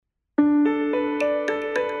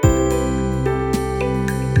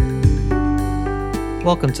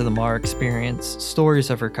Welcome to the MAR Experience, Stories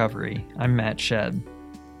of Recovery. I'm Matt Shedd.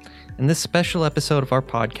 In this special episode of our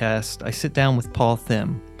podcast, I sit down with Paul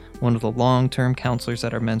Thim, one of the long-term counselors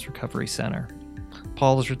at our Men's Recovery Center.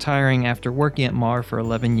 Paul is retiring after working at MAR for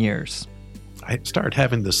 11 years. I started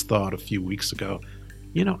having this thought a few weeks ago.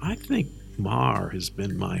 I think MAR has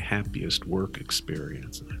been my happiest work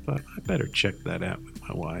experience. And I thought, I better check that out with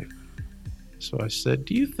my wife. So I said,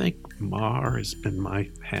 do you think MAR has been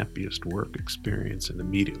my happiest work experience? And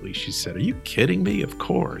immediately she said, are you kidding me? Of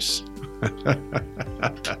course.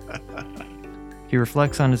 He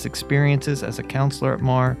reflects on his experiences as a counselor at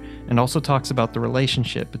MAR and also talks about the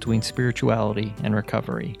relationship between spirituality and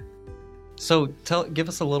recovery. So give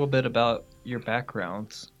us a little bit about your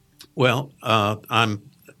backgrounds. Well, I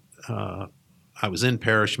was in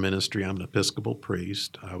parish ministry. I'm an Episcopal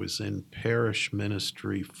priest. I was in parish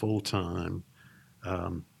ministry full-time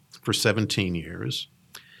for 17 years.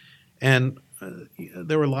 And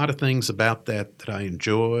there were a lot of things about that I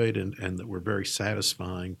enjoyed and that were very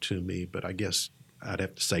satisfying to me, but I guess I'd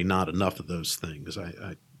have to say not enough of those things.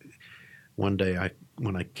 One day,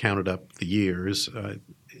 when I counted up the years,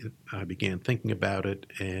 I began thinking about it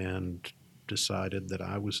and decided that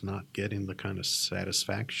I was not getting the kind of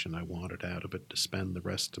satisfaction I wanted out of it to spend the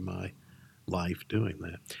rest of my life doing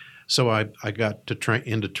that. So I got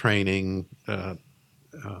into training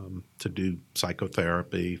to do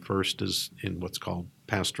psychotherapy, first as in what's called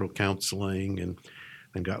pastoral counseling, and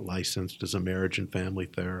then got licensed as a marriage and family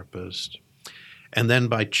therapist. And then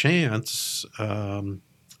by chance, I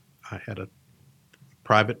had a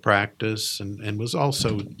private practice and was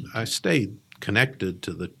also, I stayed connected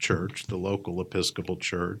to the church, the local Episcopal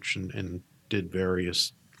church, and did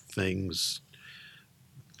various things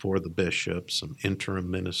for the bishop, some interim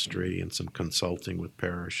ministry and some consulting with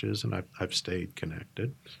parishes, and I've stayed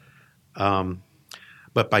connected.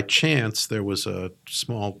 But by chance, there was a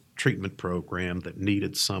small treatment program that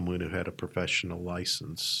needed someone who had a professional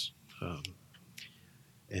license.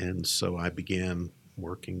 And so I began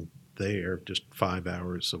working there just 5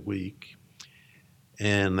 hours a week.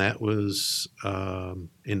 And that was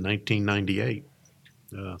in 1998,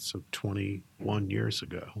 so 21 years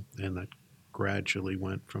ago. And that gradually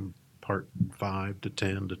went from part 5 to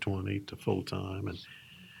 10 to 20 to full-time.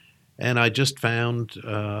 And I just found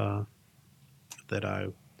that I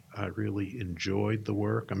really enjoyed the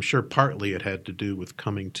work. I'm sure partly it had to do with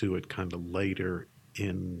coming to it kind of later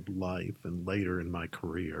in life and later in my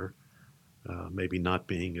career, maybe not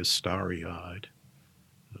being as starry-eyed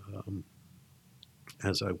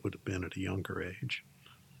as I would have been at a younger age.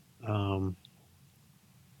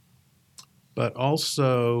 But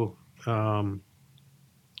also,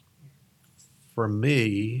 for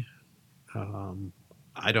me,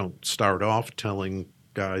 I don't start off telling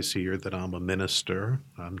guys here that I'm a minister.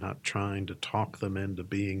 I'm not trying to talk them into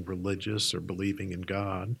being religious or believing in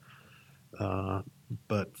God.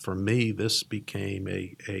 But for me, this became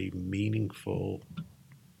a meaningful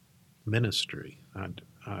ministry. I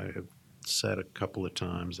have said a couple of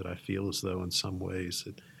times that I feel as though in some ways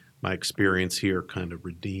that my experience here kind of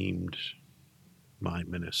redeemed my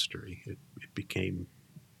ministry. It became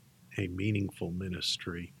a meaningful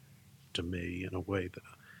ministry to me in a way that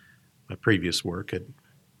my previous work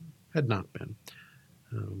had not been.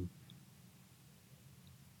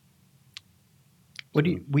 What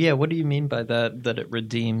do you mean by that it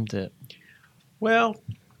redeemed it? Well,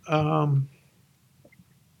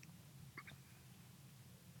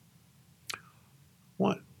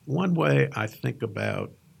 one way I think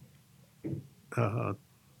about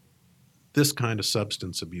this kind of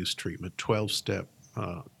substance abuse treatment, 12-step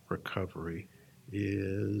recovery,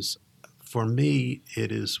 is, for me,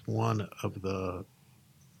 it is one of the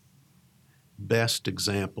best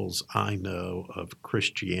examples I know of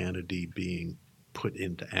Christianity being put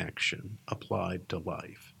into action, applied to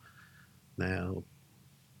life. Now,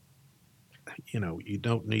 you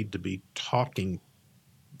don't need to be talking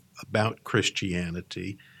about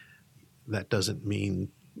Christianity. That doesn't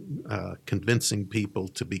mean convincing people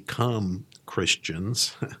to become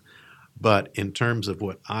Christians. But in terms of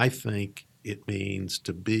what I think it means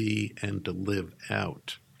to be and to live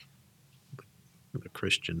out the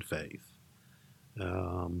Christian faith.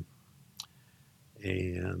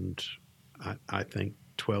 And I think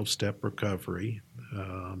 12-step recovery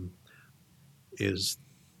is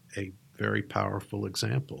a very powerful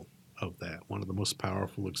example of that. One of the most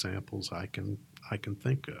powerful examples I can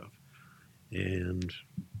think of. And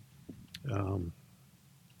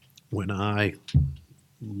when I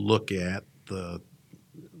look at the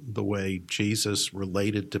way Jesus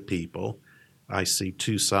related to people, I see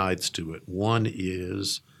two sides to it. One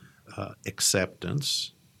is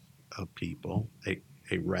acceptance of people,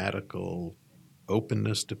 a radical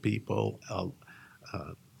openness to people,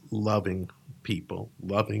 loving people,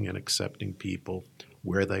 loving and accepting people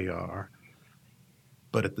where they are.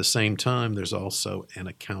 But at the same time, there's also an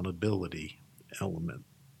accountability element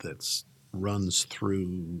that runs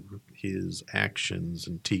through his actions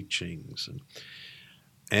and teachings.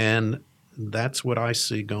 And that's what I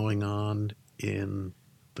see going on in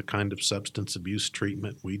the kind of substance abuse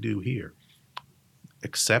treatment we do here.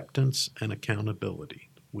 Acceptance and accountability.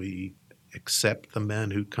 We accept the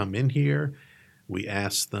men who come in here. We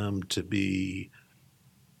ask them to be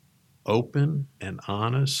open and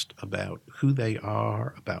honest about who they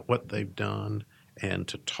are, about what they've done, and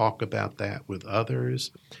to talk about that with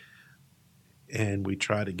others. And we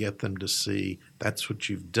try to get them to see that's what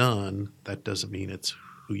you've done. That doesn't mean it's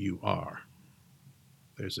who you are.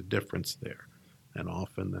 There's a difference there. And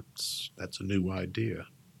often that's a new idea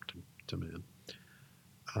to men.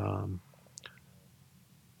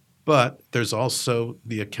 But there's also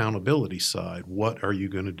the accountability side. What are you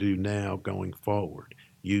going to do now going forward?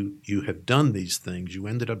 You have done these things. You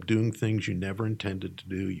ended up doing things you never intended to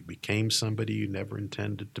do. You became somebody you never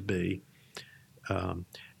intended to be.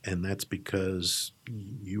 And that's because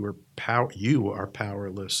you are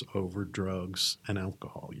powerless over drugs and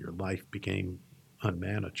alcohol. Your life became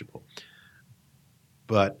unmanageable.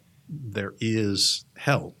 But there is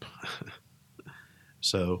help.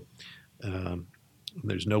 So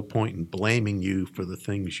there's no point in blaming you for the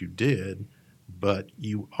things you did, but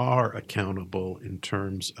you are accountable in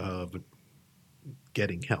terms of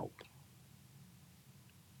getting help.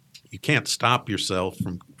 You can't stop yourself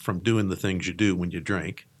from doing the things you do when you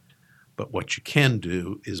drink, but what you can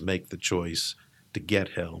do is make the choice to get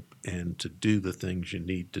help and to do the things you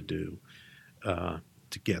need to do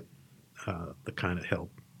to get the kind of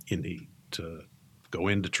help you need to go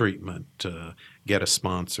into treatment, to get a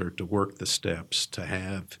sponsor, to work the steps, to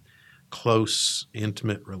have close,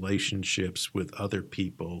 intimate relationships with other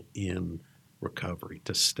people in recovery,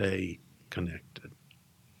 to stay connected,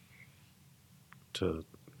 to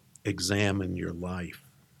examine your life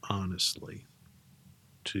honestly,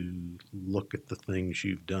 to look at the things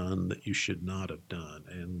you've done that you should not have done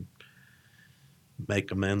and make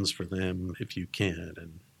amends for them if you can,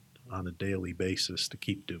 and on a daily basis to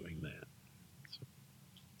keep doing that.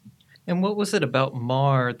 And what was it about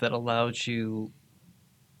MAR that allowed you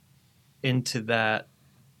into that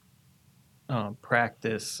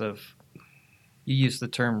practice of, you used the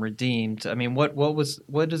term redeemed. I mean, what was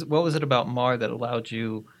it about MAR that allowed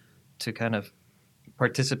you to kind of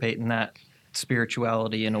participate in that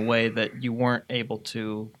spirituality in a way that you weren't able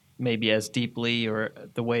to maybe as deeply, or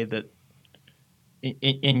the way that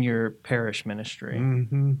in your parish ministry?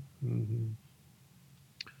 Mm-hmm. Mm-hmm.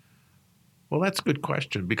 Well, that's a good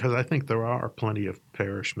question, because I think there are plenty of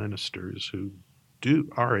parish ministers who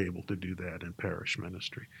are able to do that in parish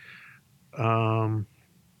ministry.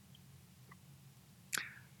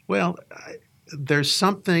 There's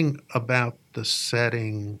something about the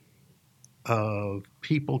setting of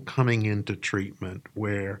people coming into treatment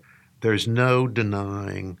where there's no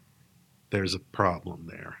denying there's a problem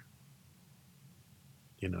there.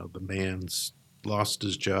 You know, the man's lost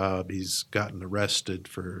his job. He's gotten arrested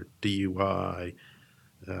for DUI.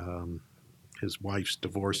 His wife's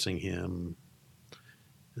divorcing him.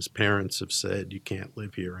 His parents have said, you can't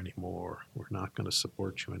live here anymore. We're not going to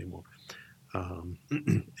support you anymore.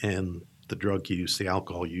 And the drug use, the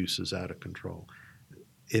alcohol use is out of control.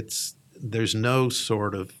 There's no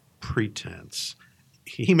sort of pretense.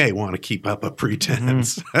 He may want to keep up a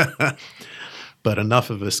pretense. Mm-hmm. But enough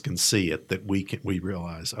of us can see it that we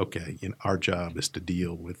realize, okay, our job is to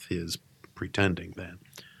deal with his pretending then.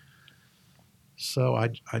 So I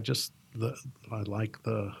like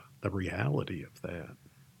the reality of that.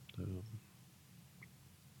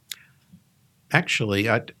 Actually,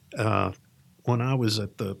 when I was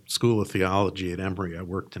at the School of Theology at Emory, I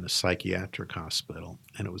worked in a psychiatric hospital,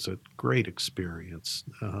 and it was a great experience.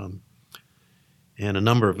 And a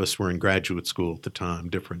number of us were in graduate school at the time,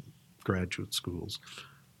 different graduate schools.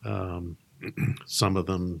 Some of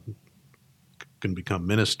them can become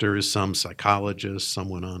ministers, some psychologists, some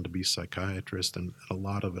went on to be psychiatrists, and a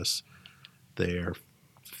lot of us there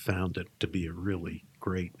found it to be a really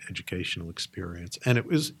great educational experience. And it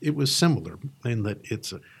was similar in that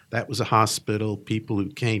that was a hospital. People who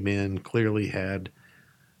came in clearly had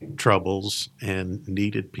troubles and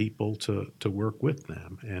needed people to work with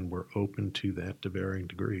them, and were open to that to varying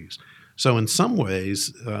degrees. So in some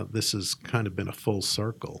ways, this has kind of been a full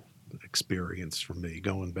circle experience for me,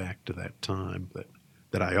 going back to that time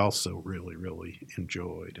that I also really, really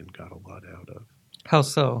enjoyed and got a lot out of. How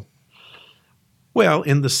so? Well,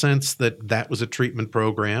 in the sense that that was a treatment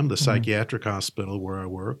program, the psychiatric hospital where I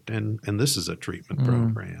worked, and this is a treatment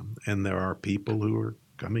program. And there are people who are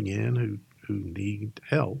coming in who need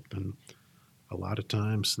help, and a lot of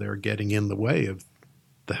times they're getting in the way of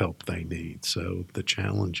the help they need. So the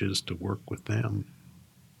challenge is to work with them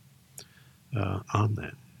on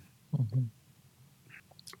that. Mm-hmm.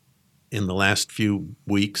 In the last few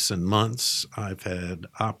weeks and months, I've had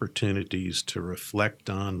opportunities to reflect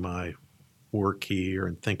on my work here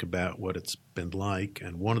and think about what it's been like.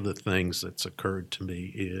 And one of the things that's occurred to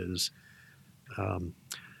me is,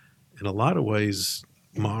 in a lot of ways,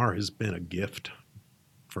 MAR has been a gift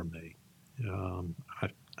for me.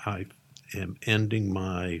 I am ending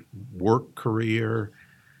my work career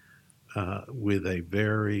with a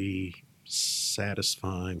very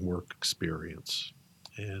satisfying work experience.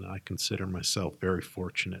 And I consider myself very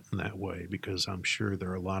fortunate in that way, because I'm sure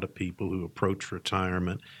there are a lot of people who approach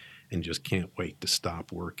retirement and just can't wait to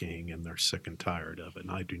stop working, and they're sick and tired of it.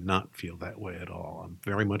 And I do not feel that way at all. I'm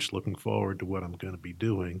very much looking forward to what I'm going to be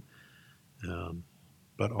doing.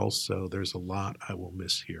 But also there's a lot I will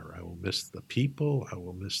miss here. I will miss the people. I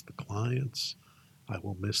will miss the clients. I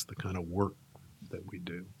will miss the kind of work that we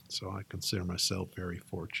do. So I consider myself very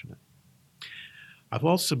fortunate. I've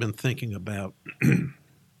also been thinking about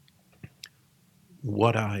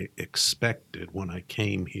what I expected when I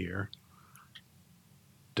came here.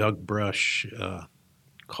 Doug Brush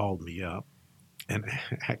called me up, and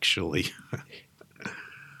actually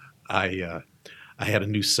I had a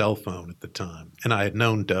new cell phone at the time, and I had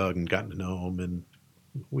known Doug and gotten to know him, and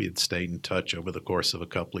we had stayed in touch over the course of a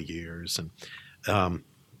couple of years. And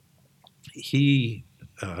he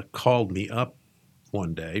called me up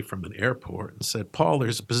one day from an airport and said, "Paul,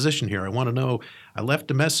 there's a position here. I want to know. I left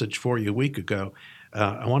a message for you a week ago.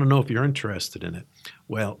 I want to know if you're interested in it."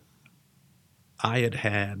 Well, I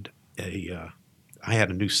had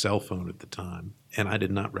a new cell phone at the time, and I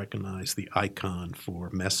did not recognize the icon for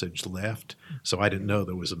message left, so I didn't know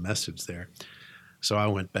there was a message there. So I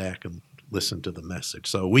went back and listened to the message.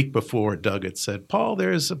 So a week before, Doug had said, "Paul,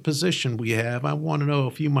 there's a position we have. I want to know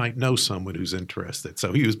if you might know someone who's interested."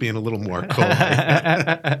 So he was being a little more coy.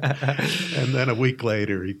 And then a week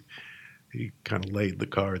later, he kind of laid the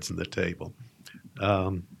cards on the table.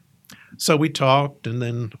 So we talked, and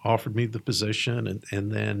then offered me the position,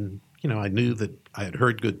 and then, I knew that I had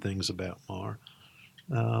heard good things about MAR.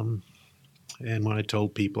 And when I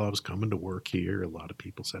told people I was coming to work here, a lot of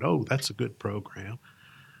people said, "Oh, that's a good program."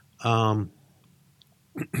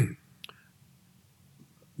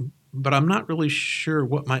 But I'm not really sure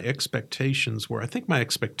what my expectations were. I think my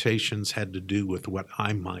expectations had to do with what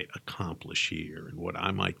I might accomplish here and what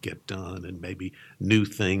I might get done, and maybe new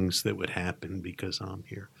things that would happen because I'm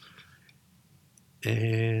here.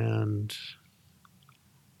 And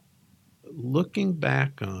looking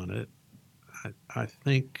back on it, I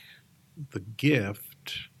think the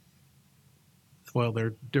gift, well, there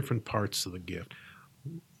are different parts of the gift.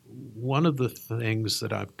 One of the things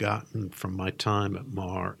that I've gotten from my time at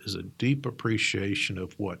MAR is a deep appreciation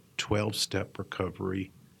of what 12-step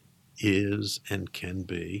recovery is and can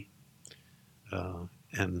be.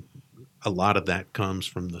 And a lot of that comes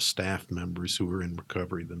from the staff members who are in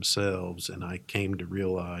recovery themselves, and I came to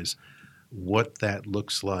realize what that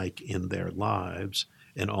looks like in their lives,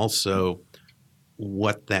 and also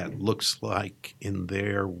what that looks like in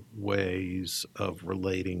their ways of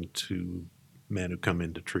relating to men who come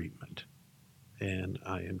into treatment. And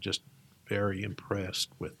I am just very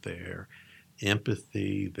impressed with their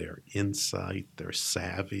empathy, their insight, their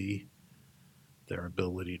savvy, their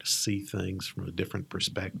ability to see things from a different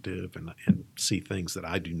perspective, and see things that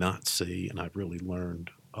I do not see, and I've really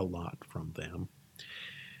learned a lot from them.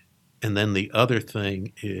 And then the other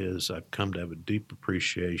thing is I've come to have a deep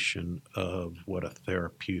appreciation of what a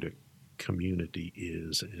therapeutic community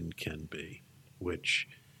is and can be, which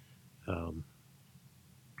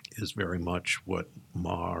is very much what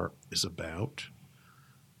MAR is about.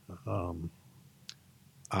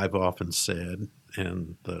 I've often said,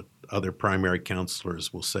 and the other primary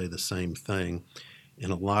counselors will say the same thing, in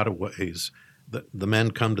a lot of ways, the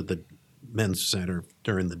men come to the men's center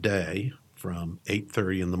during the day from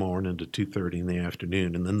 8:30 in the morning to 2:30 in the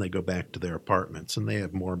afternoon, and then they go back to their apartments, and they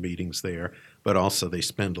have more meetings there, but also they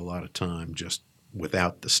spend a lot of time just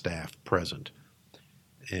without the staff present.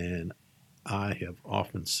 And I have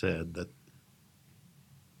often said that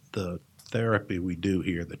the therapy we do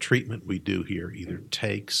here, the treatment we do here, either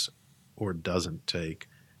takes or doesn't take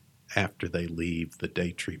after they leave the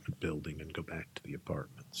day treatment building and go back to the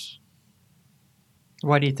apartments.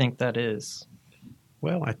 Why do you think that is?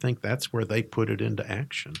 Well, I think that's where they put it into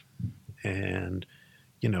action. And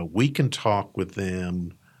we can talk with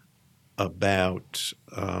them about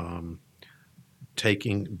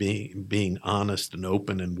being honest and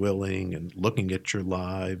open and willing and looking at your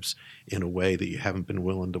lives in a way that you haven't been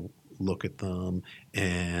willing to look at them,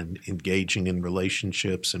 and engaging in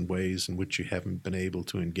relationships in ways in which you haven't been able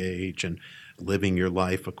to engage, and living your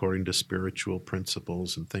life according to spiritual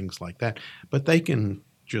principles and things like that. But they can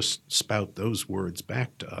just spout those words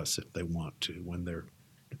back to us if they want to when they're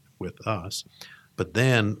with us. But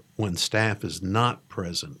then when staff is not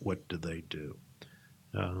present, what do they do?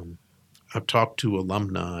 I've talked to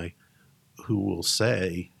alumni who will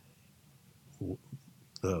say,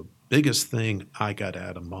 the biggest thing I got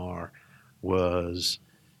out of MAR was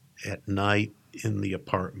at night in the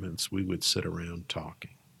apartments, we would sit around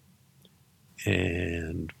talking.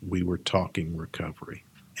 And we were talking recovery.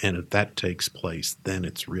 And if that takes place, then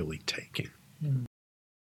it's really taking. Mm.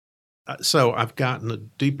 So I've gotten a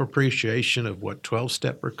deep appreciation of what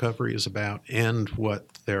 12-step recovery is about and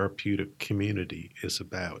what therapeutic community is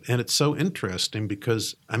about. And it's so interesting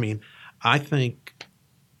because, I think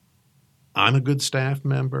I'm a good staff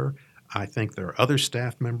member. I think there are other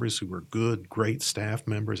staff members who are good, great staff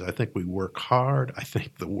members. I think we work hard. I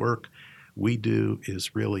think the work we do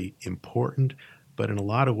is really important. But in a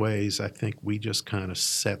lot of ways, I think we just kind of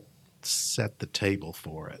set the table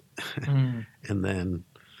for it. Mm. And then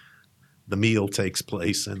the meal takes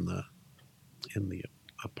place in the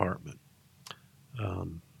apartment.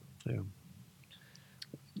 Yeah.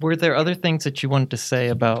 Were there other things that you wanted to say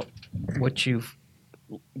about what you've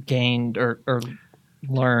gained or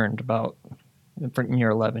learned about in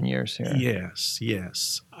your 11 years here?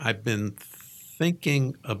 Yes. I've been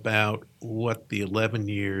thinking about what the 11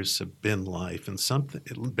 years have been like, and something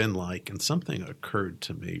occurred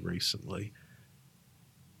to me recently.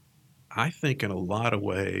 I think in a lot of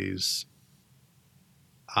ways,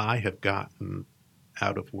 I have gotten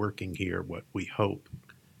out of working here what we hope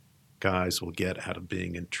guys will get out of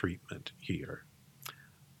being in treatment here.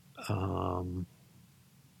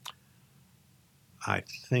 I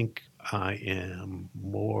think I am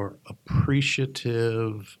more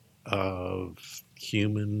appreciative of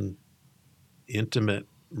human, intimate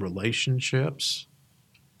relationships.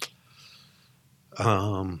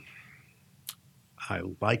 I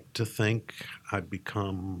like to think I've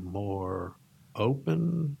become more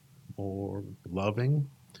open, more loving,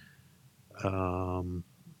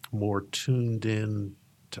 more tuned in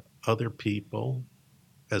to other people,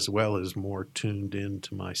 as well as more tuned in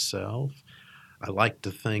to myself. I like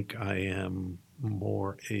to think I am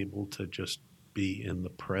more able to just be in the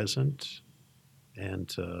present and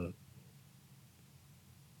to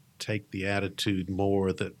take the attitude more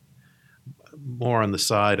on the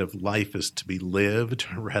side of life is to be lived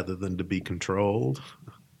rather than to be controlled.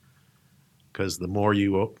 Because the more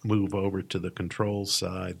you move over to the control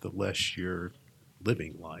side, the less you're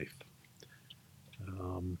living life.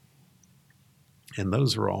 And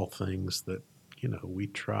those are all things that, we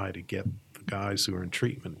try to get the guys who are in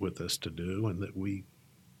treatment with us to do, and that we,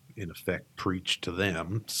 in effect, preach to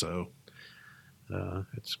them. So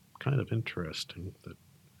it's kind of interesting.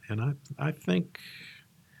 And I think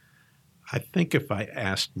if I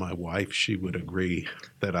asked my wife, she would agree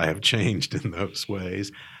that I have changed in those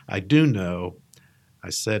ways. I do know, I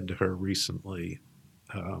said to her recently,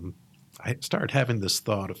 I started having this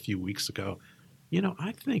thought a few weeks ago,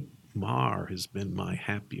 I think MAR has been my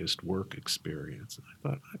happiest work experience. And I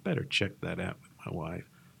thought, I better check that out with my wife.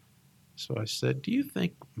 So I said, do you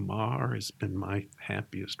think MAR has been my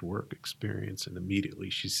happiest work experience? And immediately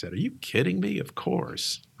she said, are you kidding me? Of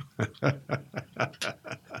course.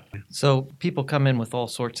 So people come in with all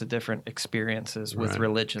sorts of different experiences with Right.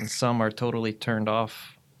 religion. Some are totally turned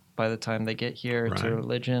off by the time they get here Right. to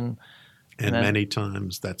religion. And then, many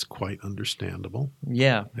times that's quite understandable.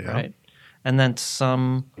 Yeah, Yeah. right. And then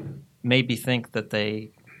some maybe think that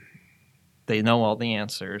they know all the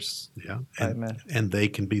answers. Yeah, and they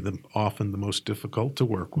can be often the most difficult to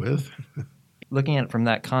work with. Looking at it from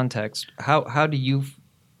that context, how do you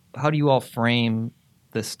all frame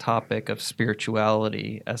this topic of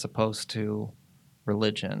spirituality as opposed to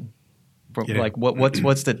religion? Yeah. Like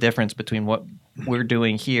what's the difference between what we're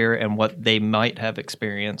doing here and what they might have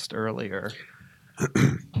experienced earlier?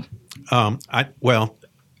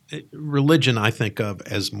 Religion I think of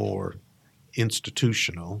as more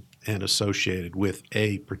institutional and associated with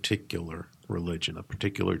a particular religion, a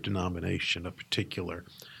particular denomination, a particular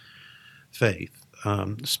faith.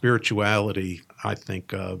 Spirituality I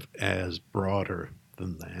think of as broader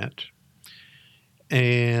than that.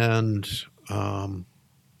 And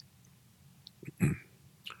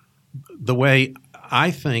the way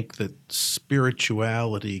I think that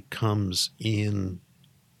spirituality comes in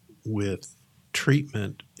with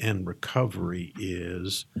treatment and recovery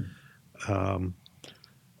is the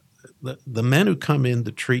men who come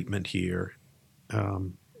into treatment here,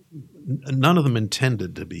 none of them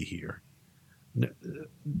intended to be here.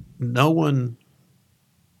 No one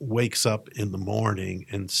wakes up in the morning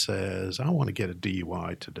and says, I want to get a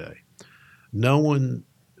DUI today. None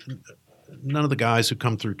of the guys who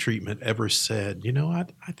come through treatment ever said,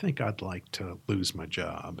 I think I'd like to lose my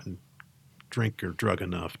job and drink or drug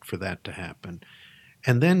enough for that to happen,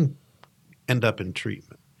 and then end up in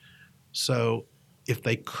treatment. So if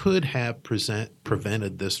they could have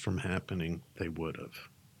prevented this from happening, they would have.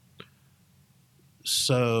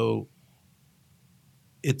 So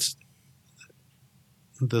it's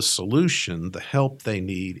the solution, the help they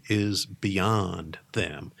need is beyond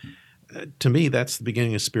them. To me, that's the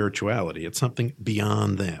beginning of spirituality. It's something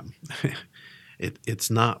beyond them.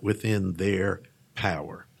 It's not within their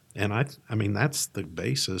power. And I mean, that's the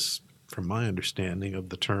basis, from my understanding, of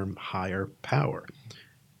the term higher power.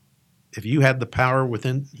 If you had the power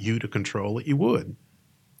within you to control it, you would.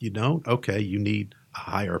 You don't? Okay, you need a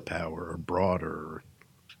higher power or broader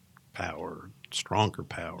power, stronger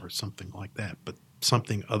power, something like that, but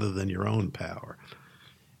something other than your own power.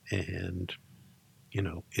 And,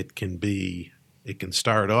 it can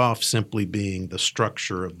start off simply being the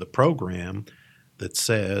structure of the program that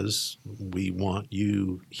says we want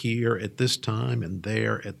you here at this time and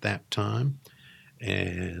there at that time,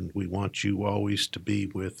 and we want you always to be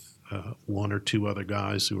with one or two other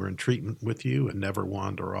guys who are in treatment with you and never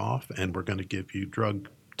wander off, and we're going to give you drug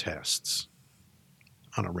tests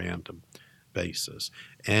on a random basis.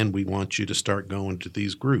 And we want you to start going to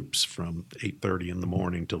these groups from 8:30 in the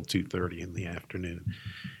morning till 2:30 in the afternoon.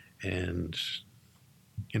 And,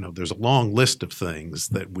 there's a long list of things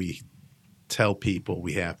that we tell people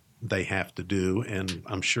they have to do, and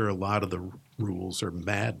I'm sure a lot of the rules are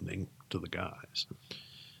maddening to the guys.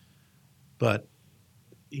 But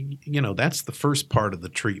that's the first part of the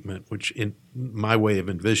treatment, which in my way of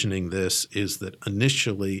envisioning this is that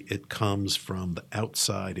initially it comes from the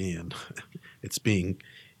outside in. It's being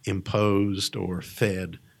imposed or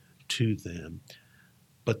fed to them.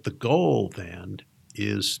 But the goal then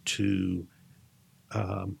is to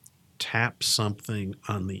tap something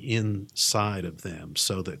on the inside of them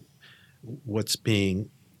so that what's being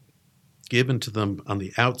given to them on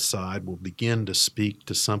the outside will begin to speak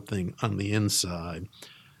to something on the inside,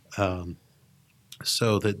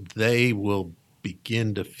 so that they will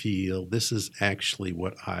begin to feel this is actually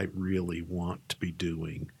what I really want to be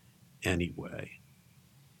doing anyway.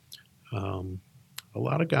 A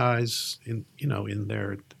lot of guys in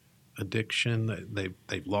their addiction,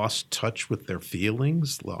 they've lost touch with their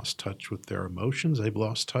feelings, lost touch with their emotions, they've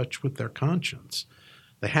lost touch with their conscience.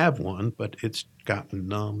 They have one, but it's gotten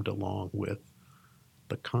numbed along with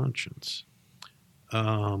the conscience.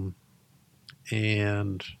 And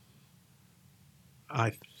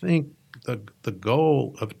I think the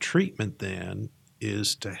goal of treatment then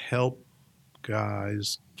is to help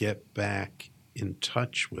guys get back in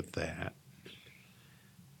touch with that.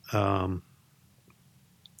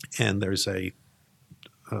 And there's an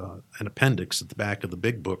appendix at the back of the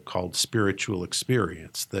big book called Spiritual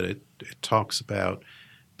Experience that it talks about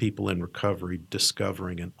people in recovery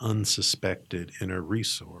discovering an unsuspected inner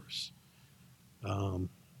resource. And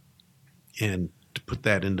to put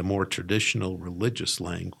that into more traditional religious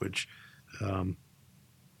language,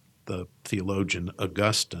 the theologian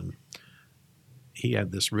Augustine, he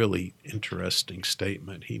had this really interesting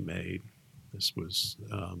statement he made. This was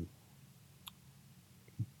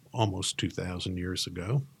almost 2,000 years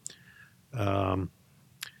ago.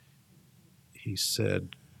 He said,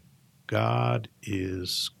 God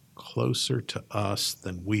is closer to us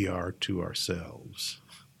than we are to ourselves.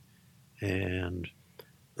 And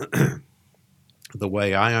the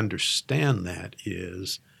way I understand that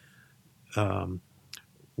is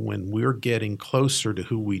when we're getting closer to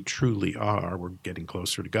who we truly are, we're getting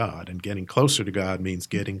closer to God. And getting closer to God means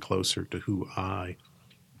getting closer to who I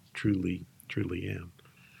truly am.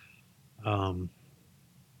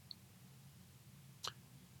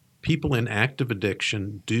 People in active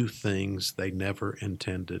addiction do things they never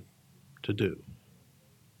intended to do,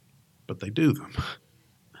 but they do them.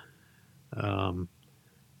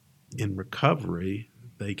 In recovery,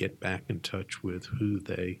 they get back in touch with who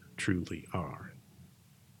they truly are.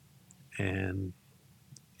 And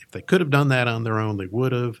if they could have done that on their own, they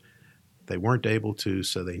would have. They weren't able to,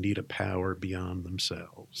 so they need a power beyond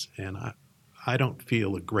themselves. And I don't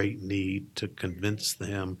feel a great need to convince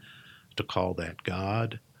them to call that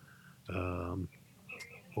God,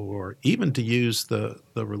 or even to use the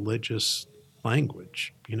religious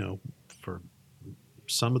language, for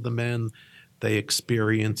some of the men, they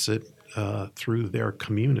experience it through their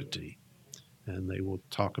community. And they will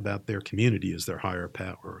talk about their community as their higher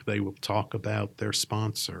power. They will talk about their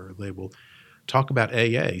sponsor. They will talk about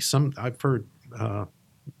AA. I've heard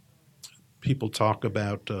people talk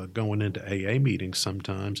about going into AA meetings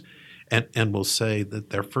sometimes, and will say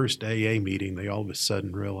that their first AA meeting, they all of a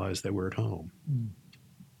sudden realized they were at home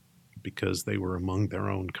because they were among their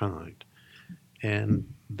own kind.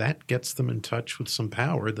 And that gets them in touch with some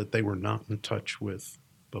power that they were not in touch with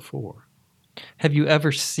before. Have you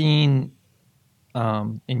ever seen,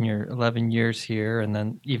 in your 11 years here, and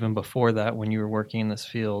then even before that when you were working in this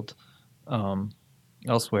field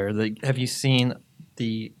elsewhere, have you seen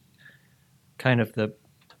the kind of the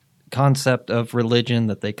concept of religion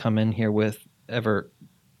that they come in here with ever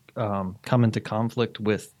come into conflict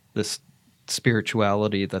with this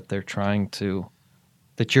spirituality that you're trying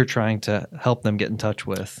to help them get in touch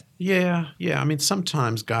with? Yeah. I mean,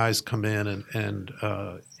 sometimes guys come in and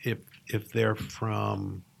if they're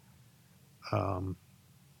from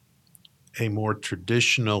a more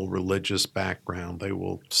traditional religious background, they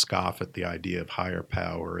will scoff at the idea of higher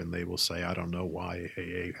power, and they will say, I don't know why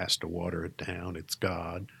AA has to water it down. It's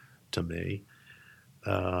God to me.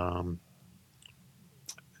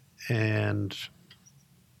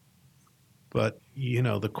 But,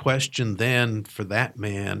 the question then for that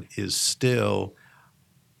man is still,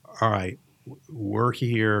 all right, we're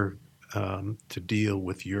here to deal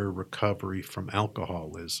with your recovery from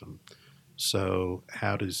alcoholism. So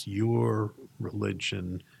how does your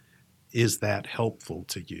religion, is that helpful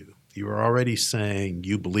to you? You're already saying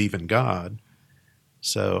you believe in God,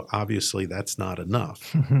 so obviously that's not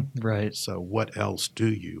enough. Right. So what else do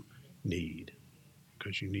you need?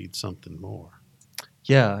 Because you need something more.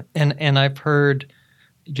 Yeah, and I've heard,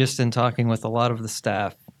 just in talking with a lot of the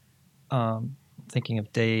staff, thinking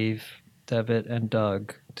of Dave, Devitt, and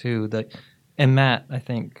Doug too, and Matt, I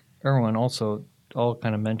think Erwin also all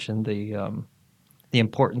kind of mentioned the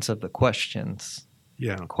importance of the questions.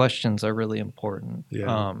 Yeah. Questions are really important.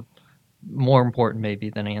 Yeah. More important maybe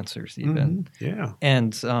than answers even. Mm-hmm. Yeah.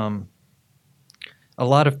 And a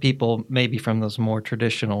lot of people maybe from those more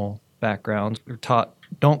traditional backgrounds are taught,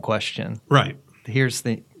 don't question. Right. Here's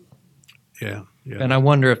the... Yeah. And I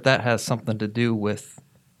wonder if that has something to do with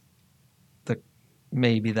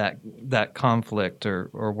maybe that conflict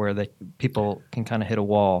or where people can kind of hit a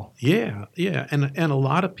wall. Yeah. And a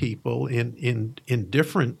lot of people in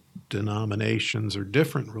different denominations or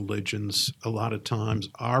different religions a lot of times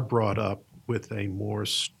are brought up with a more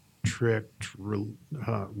strict,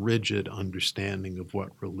 rigid understanding of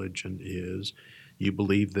what religion is. You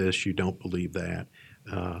believe this, you don't believe that.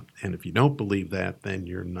 And if you don't believe that, then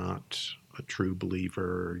you're not a true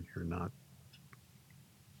believer, you're not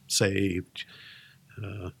saved.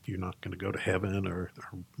 You're not going to go to heaven or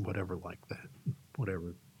whatever like that,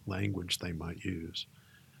 whatever language they might use.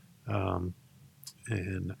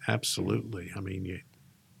 And absolutely, I mean,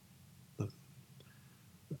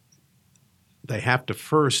 they have to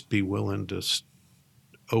first be willing to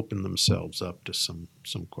open themselves up to some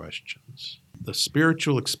questions. The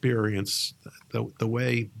spiritual experience, the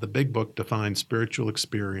way the Big Book defines spiritual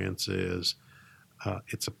experience is,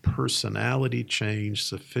 it's a personality change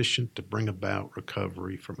sufficient to bring about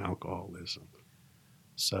recovery from alcoholism.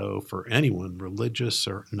 So for anyone, religious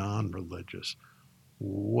or non-religious,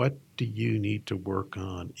 what do you need to work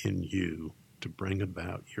on in you to bring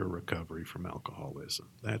about your recovery from alcoholism?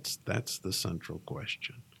 That's the central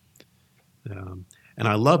question. And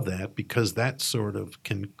I love that because that sort of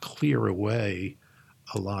can clear away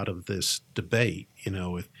a lot of this debate.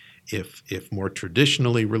 If more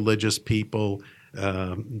traditionally religious people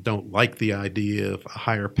don't like the idea of a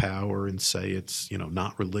higher power and say it's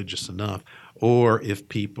not religious enough, or if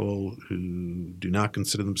people who do not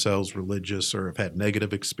consider themselves religious or have had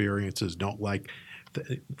negative experiences don't like,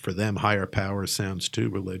 for them higher power sounds too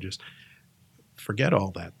religious. Forget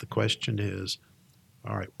all that. The question is,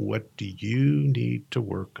 all right, what do you need to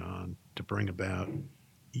work on to bring about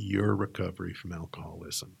your recovery from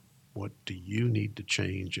alcoholism? What do you need to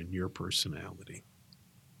change in your personality?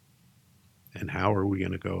 And how are we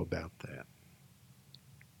going to go about that?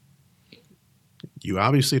 You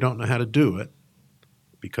obviously don't know how to do it,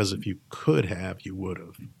 because if you could have, you would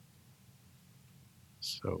have.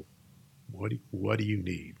 So what do you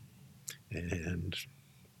need? And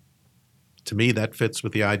to me, that fits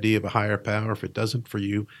with the idea of a higher power. If it doesn't for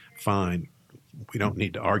you, fine. We don't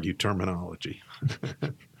need to argue terminology.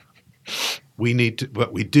 But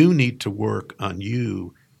we do need to work on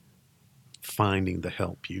you finding the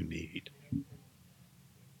help you need.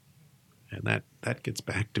 And that gets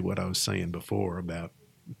back to what I was saying before about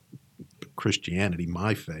Christianity,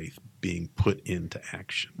 my faith, being put into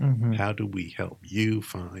action. Mm-hmm. How do we help you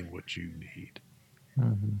find what you need?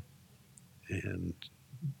 Mm-hmm. And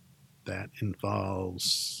that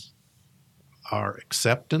involves our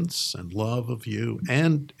acceptance and love of you,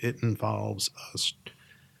 and it involves us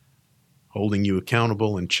holding you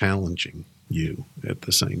accountable and challenging you at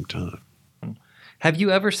the same time. Have you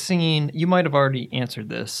ever seen, you might have already answered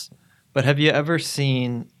this, but have you ever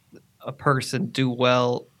seen a person do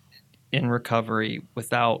well in recovery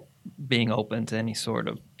without being open to any sort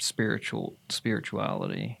of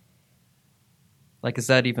spirituality? Like, is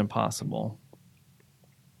that even possible?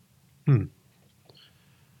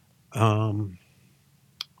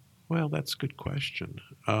 Well, that's a good question.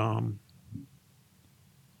 I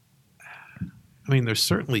mean, there's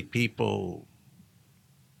certainly people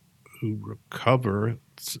who recover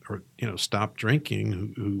or stop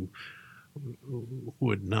drinking who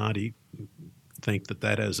would not think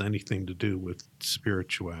that has anything to do with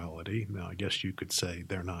spirituality. Now, I guess you could say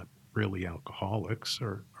they're not really alcoholics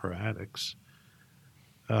or addicts.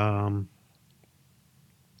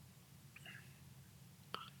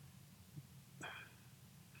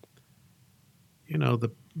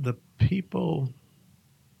 The people,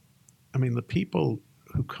 I mean, the people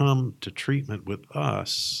who come to treatment with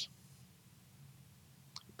us,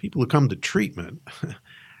 people who come to treatment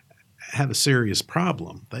have a serious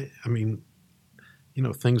problem.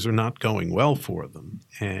 Things are not going well for them.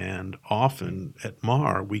 And often at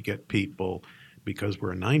MAR, we get people, because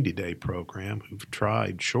we're a 90-day program, who've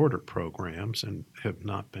tried shorter programs and have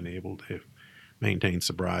not been able to maintain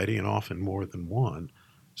sobriety, and often more than one.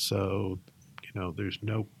 So, there's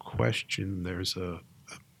no question there's a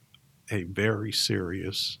very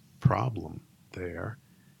serious problem there,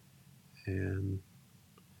 and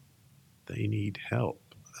they need help.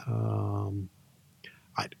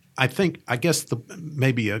 I guess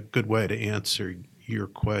maybe a good way to answer your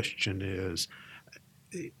question is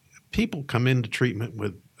people come into treatment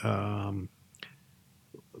with a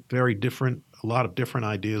lot of different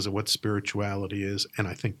ideas of what spirituality is, and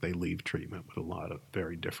I think they leave treatment with a lot of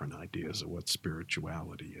very different ideas of what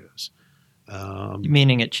spirituality is.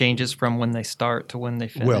 Meaning it changes from when they start to when they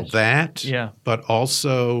finish? Well, that, yeah. But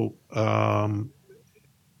also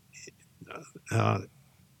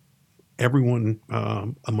everyone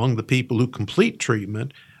among the people who complete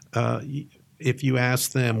treatment, if you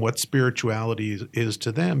ask them what spirituality is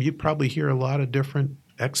to them, you probably hear a lot of different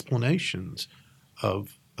explanations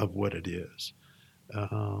of what it is.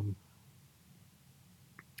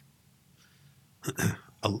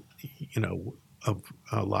 Of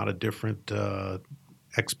a lot of different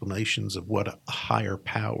explanations of what a higher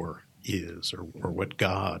power is, or what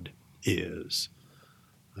God is.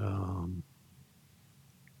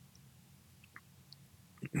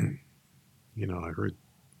 I heard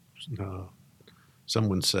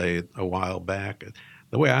someone say a while back,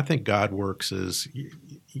 the way I think God works is,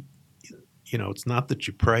 it's not that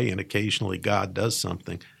you pray and occasionally God does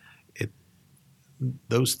something.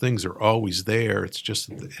 Those things are always there. It's just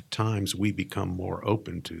that at times we become more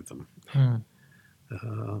open to them.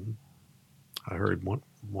 I heard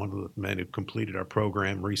one of the men who completed our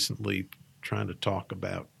program recently trying to talk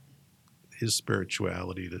about his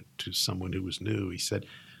spirituality to someone who was new. He said,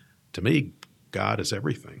 "To me, God is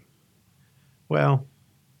everything." Well,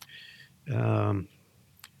 in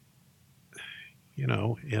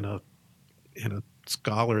a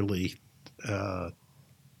scholarly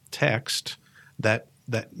text, that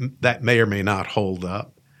may or may not hold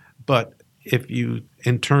up, but if you,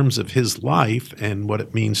 in terms of his life and what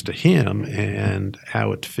it means to him and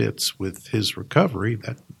how it fits with his recovery,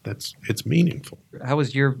 it's meaningful. How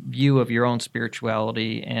is your view of your own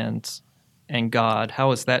spirituality and God? How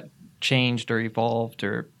has that changed or evolved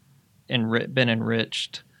or been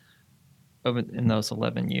enriched in those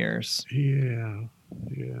 11 years? Yeah.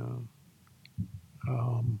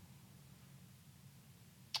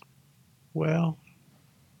 Well,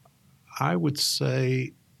 I would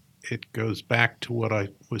say it goes back to what I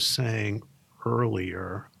was saying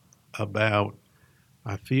earlier about,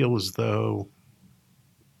 I feel as though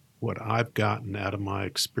what I've gotten out of my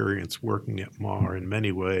experience working at MAR in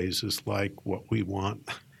many ways is like what we want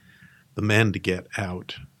the men to get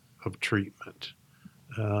out of treatment.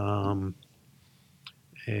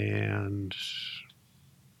 And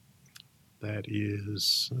that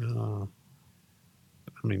is,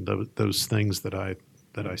 those things that I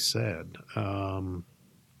said. I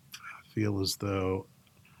feel as though,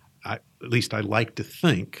 at least I like to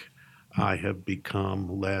think, I have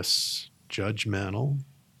become less judgmental.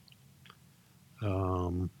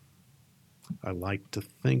 I like to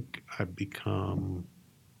think I've become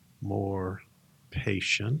more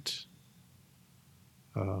patient.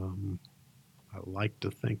 I like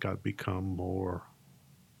to think I've become more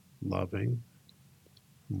loving,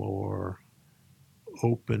 more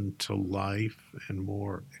open to life, and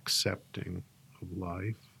more accepting of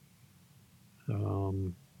life.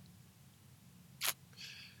 Um,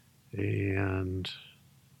 and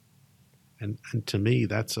and to me,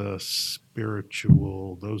 that's a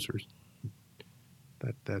spiritual.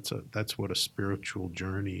 That's what a spiritual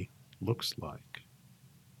journey looks like.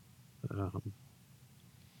 Um,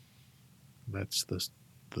 that's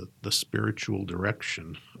the spiritual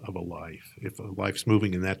direction of a life. If a life's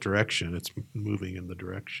moving in that direction, it's moving in the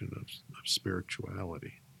direction of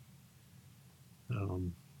spirituality.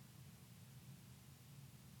 Um,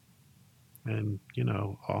 and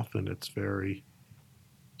often it's very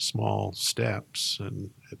small steps, and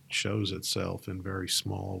it shows itself in very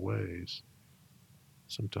small ways.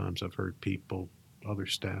 Sometimes I've heard other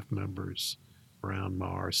staff members around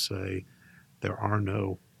Mars say there are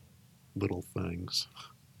no little things,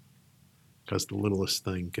 because the littlest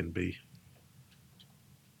thing can be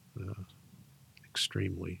uh,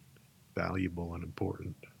 extremely valuable and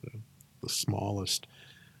important. The smallest,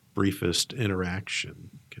 briefest interaction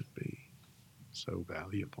can be so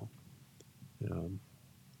valuable. Um,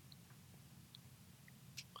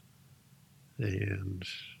 and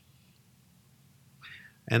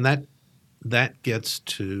and that gets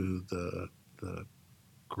to the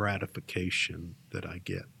gratification that I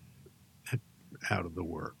get out of the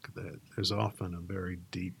work. That there's often a very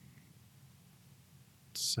deep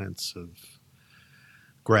sense of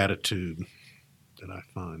gratitude that I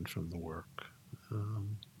find from the work.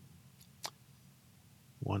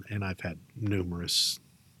 And I've had numerous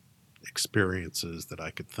experiences that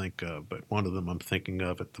I could think of, but one of them I'm thinking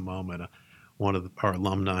of at the moment. One of our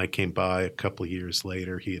alumni came by a couple of years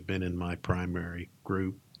later. He had been in my primary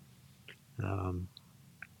group.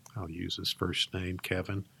 I'll use his first name,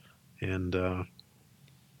 Kevin, and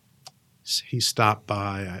he stopped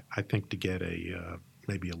by, I think, to get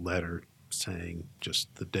maybe a letter saying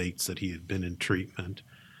just the dates that he had been in treatment,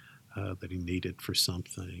 that he needed for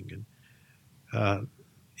something. And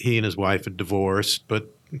he and his wife had divorced,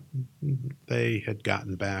 but they had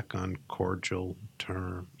gotten back on cordial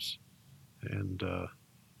terms. And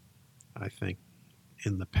I think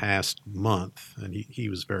in the past month, and he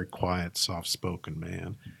was a very quiet, soft-spoken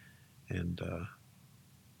man, and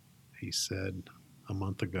he said, a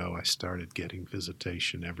month ago I started getting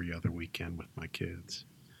visitation every other weekend with my kids.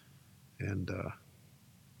 And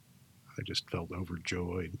I just felt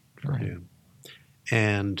overjoyed for him.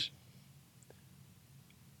 And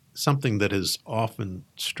something that has often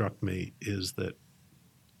struck me is that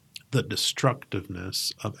the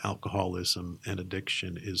destructiveness of alcoholism and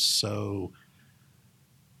addiction is so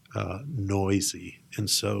noisy and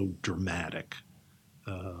so dramatic.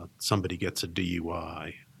 Somebody gets a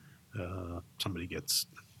DUI, somebody gets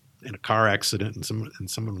in a car accident, and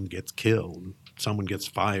someone gets killed. Someone gets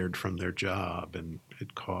fired from their job, and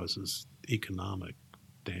it causes economic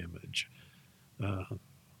damage.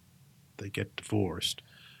 They get divorced.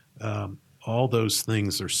 All those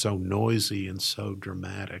things are so noisy and so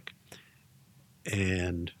dramatic.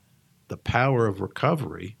 And the power of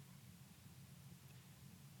recovery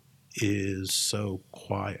is so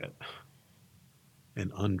quiet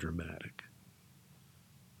and undramatic.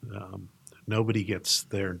 Nobody gets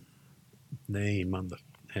their name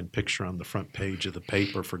and picture on the front page of the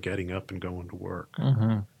paper for getting up and going to work,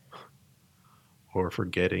 or for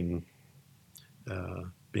being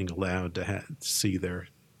allowed to see their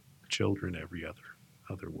children every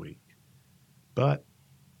other week. But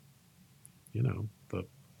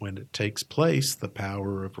when it takes place, the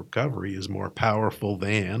power of recovery is more powerful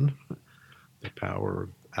than the power of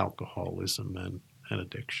alcoholism and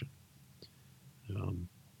addiction.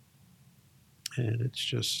 And it's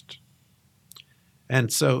just,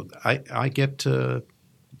 and so I get to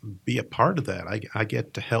be a part of that. I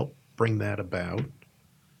get to help bring that about.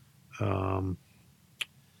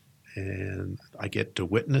 And I get to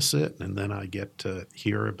witness it, and then I get to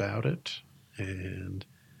hear about it. And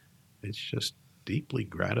it's just deeply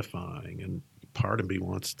gratifying. And part of me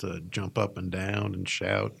wants to jump up and down and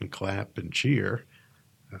shout and clap and cheer.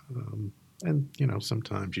 And,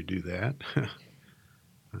 sometimes you do that.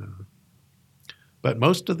 But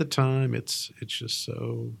most of the time, it's just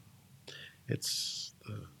so, it's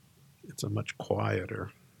a much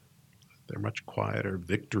quieter, they're much quieter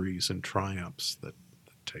victories and triumphs that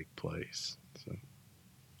take place. So,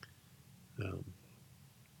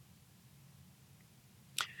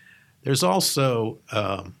 there's also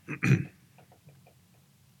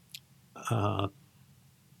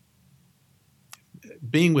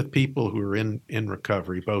being with people who are in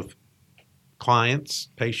recovery, both clients,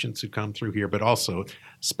 patients who come through here, but also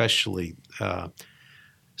especially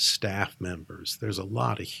staff members. There's a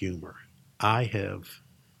lot of humor. I have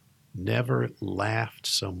never laughed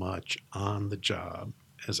so much on the job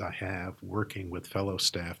as I have working with fellow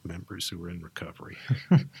staff members who are in recovery.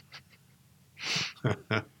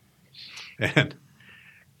 And,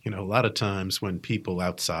 a lot of times when people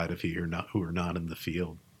outside of here who are not in the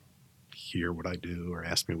field hear what I do or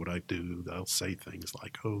ask me what I do, they'll say things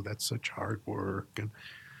like, "Oh, that's such hard work," and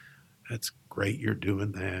 "That's great you're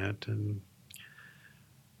doing that." And,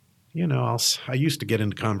 I used to get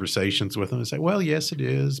into conversations with them and say, "Well, yes, it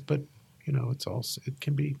is, but, it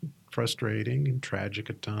can be frustrating and tragic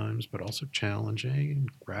at times, but also challenging and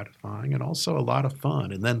gratifying and also a lot of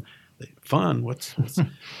fun." And then fun, what's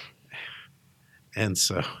and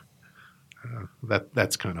so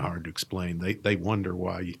that's kind of hard to explain. They wonder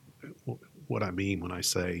what I mean when I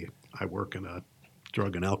say I work in a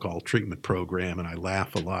drug and alcohol treatment program and I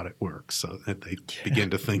laugh a lot at work, so that they begin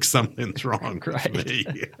to think something's wrong with me.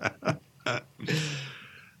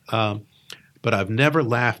 But I've never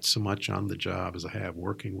laughed so much on the job as I have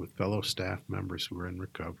working with fellow staff members who are in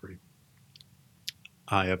recovery.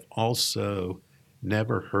 I have also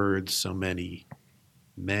never heard so many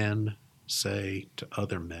men say to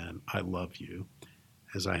other men, "I love you,"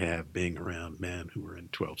 as I have being around men who are in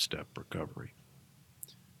 12-step recovery.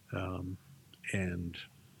 And,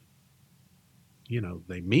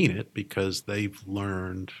 they mean it because they've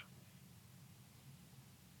learned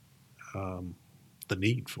the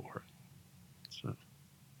need for it. So,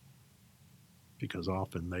 because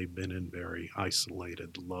often they've been in very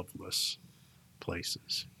isolated, loveless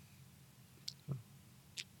places.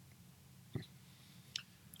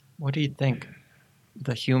 What do you think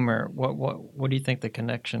the humor, what do you think the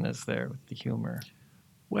connection is there with the humor?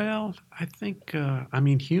 Well, I think,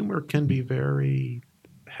 humor can be very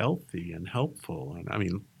healthy and helpful. And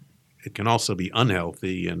it can also be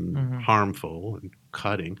unhealthy and harmful and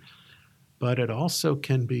cutting, but it also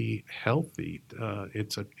can be healthy.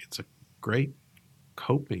 It's a great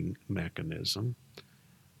coping mechanism.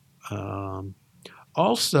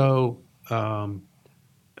 Also,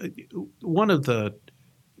 one of the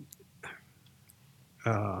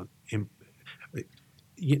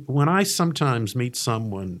when I sometimes meet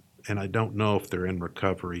someone and I don't know if they're in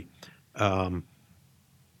recovery, and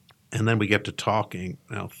then we get to talking,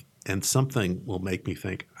 and something will make me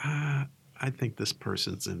think, I think this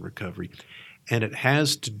person's in recovery. And it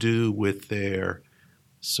has to do with their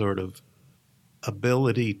sort of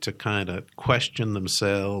ability to kind of question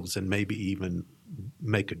themselves and maybe even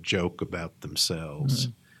make a joke about themselves.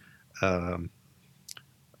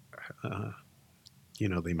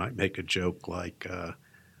 They might make a joke like, I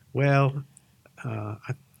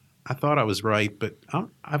thought I was right, but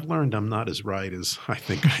I've learned I'm not as right as I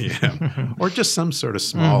think I am. Or just some sort of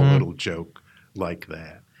small little joke like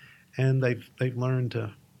that. And they've learned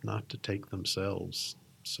not to take themselves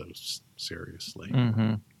so seriously.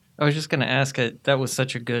 I was just going to ask, that was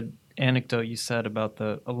such a good anecdote you said about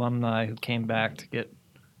the alumni who came back to get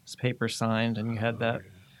his paper signed, and you had that.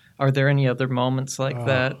 Yeah. Are there any other moments like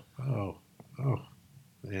that?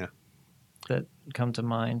 Yeah. That come to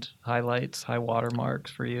mind, highlights, high water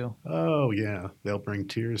marks for you? Oh, yeah. They'll bring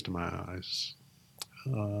tears to my eyes.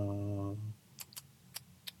 A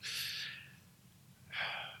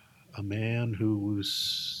man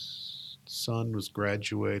whose son was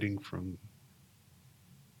graduating from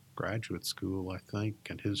graduate school, I think,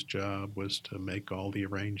 and his job was to make all the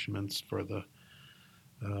arrangements for the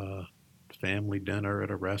family dinner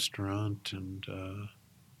at a restaurant, and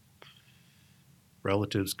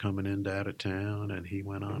relatives coming into out of town, and he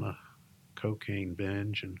went on a cocaine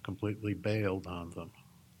binge and completely bailed on them.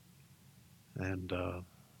 And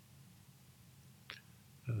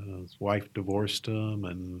his wife divorced him,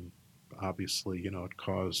 and obviously, it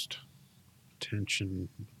caused tension,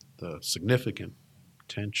 the significant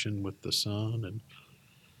tension with the son.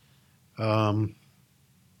 And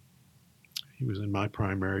he was in my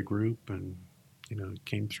primary group, and,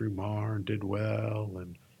 came through MAR and did well,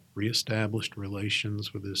 and reestablished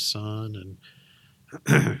relations with his son, and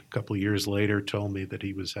a couple of years later told me that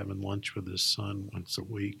he was having lunch with his son once a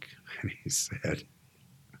week, and he said,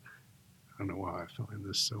 I don't know why I find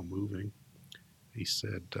this so moving, he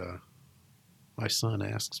said, my son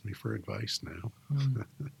asks me for advice now.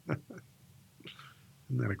 Isn't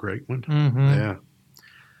that a great one? Yeah.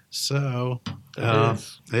 So, yeah.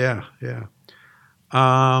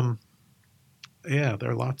 Yeah, there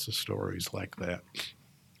are lots of stories like that.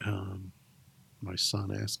 My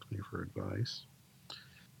son asked me for advice.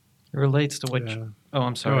 It relates to what oh,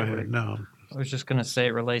 I'm sorry. Go ahead. No. I was just going to say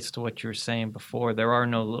it relates to what you were saying before. There are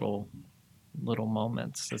no little little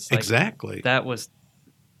moments. It's like Exactly. that was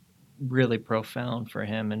really profound for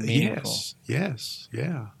him and meaningful. Yes,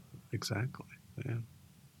 yeah, exactly. Yeah.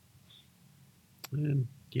 And,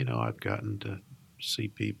 I've gotten to see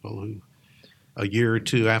people who, a year or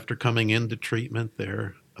two after coming into treatment,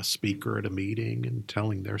 they're a speaker at a meeting and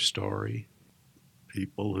telling their story.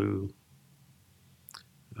 People who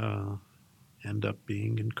end up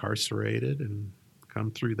being incarcerated and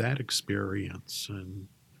come through that experience, and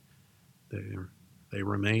they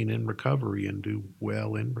remain in recovery and do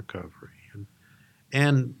well in recovery.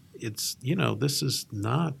 And it's, this is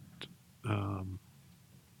not,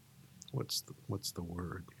 what's the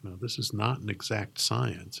word? This is not an exact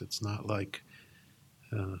science. It's not like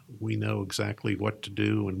we know exactly what to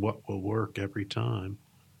do and what will work every time.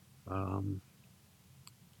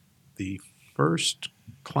 The first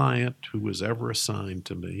client who was ever assigned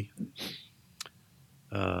to me,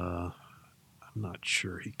 I'm not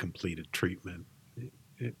sure he completed treatment.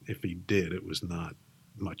 If he did, it was not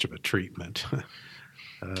much of a treatment.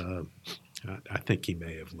 I think he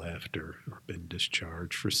may have left or been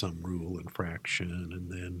discharged for some rule infraction.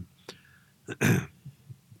 And then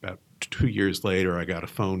about 2 years later, I got a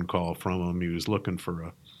phone call from him. He was looking for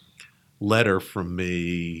a letter from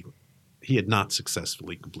me. He had not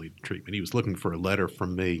successfully completed treatment. He was looking for a letter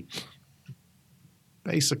from me,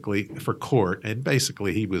 basically for court. And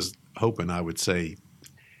basically he was hoping I would say,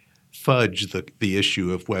 fudge the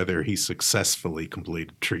issue of whether he successfully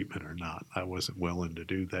completed treatment or not. I wasn't willing to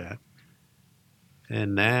do that.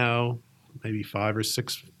 And now, maybe 5 or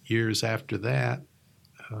 6 years after that,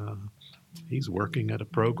 he's working at a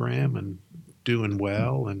program and doing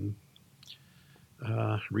well, and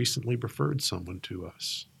recently referred someone to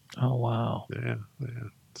us. Oh, wow. Yeah.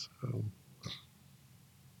 So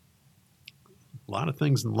a lot of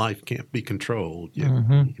things in life can't be controlled.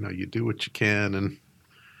 You do what you can and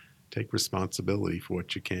take responsibility for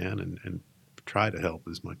what you can, and try to help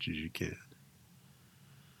as much as you can.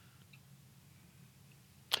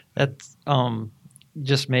 That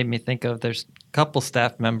just made me think of, there's a couple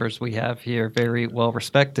staff members we have here, very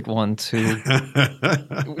well-respected ones, who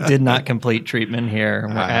did not complete treatment here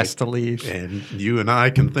and were asked to leave. And you and I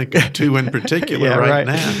can think of two in particular right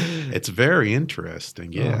now. It's very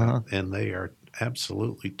interesting, and they are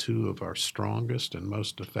absolutely two of our strongest and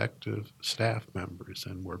most effective staff members,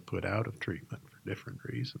 and were put out of treatment for different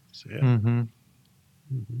reasons.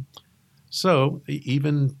 So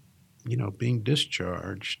even being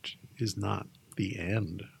discharged is not the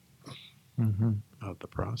end of the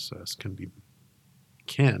process.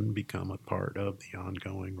 Can become a part of the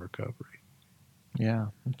ongoing recovery. Yeah,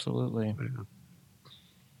 absolutely. Yeah.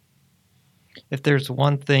 If there's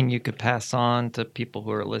one thing you could pass on to people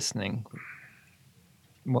who are listening,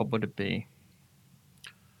 what would it be?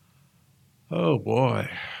 Oh, boy.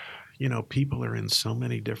 People are in so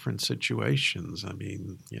many different situations. I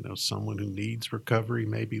mean, someone who needs recovery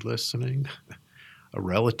may be listening. A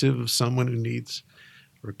relative of someone who needs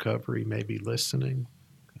recovery may be listening.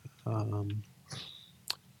 I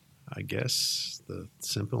guess the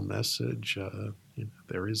simple message,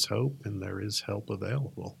 there is hope and there is help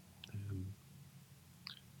available. And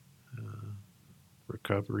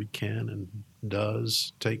recovery can and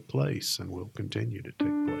does take place and will continue to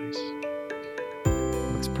take place.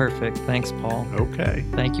 That's perfect. Thanks, Paul. Okay.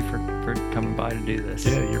 Thank you for coming by to do this.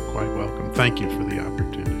 Yeah, you're quite welcome. Thank you for the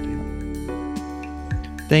opportunity.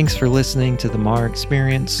 Thanks for listening to the MAR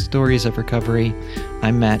Experience, Stories of Recovery.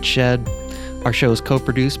 I'm Matt Shedd. Our show is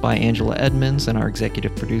co-produced by Angela Edmonds, and our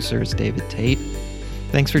executive producer is David Tate.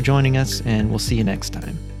 Thanks for joining us, and we'll see you next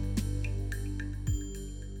time.